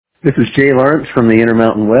This is Jay Lawrence from the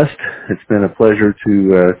Intermountain West. It's been a pleasure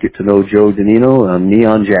to get to know Joe Danino on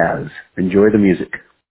Neon Jazz. Enjoy the music.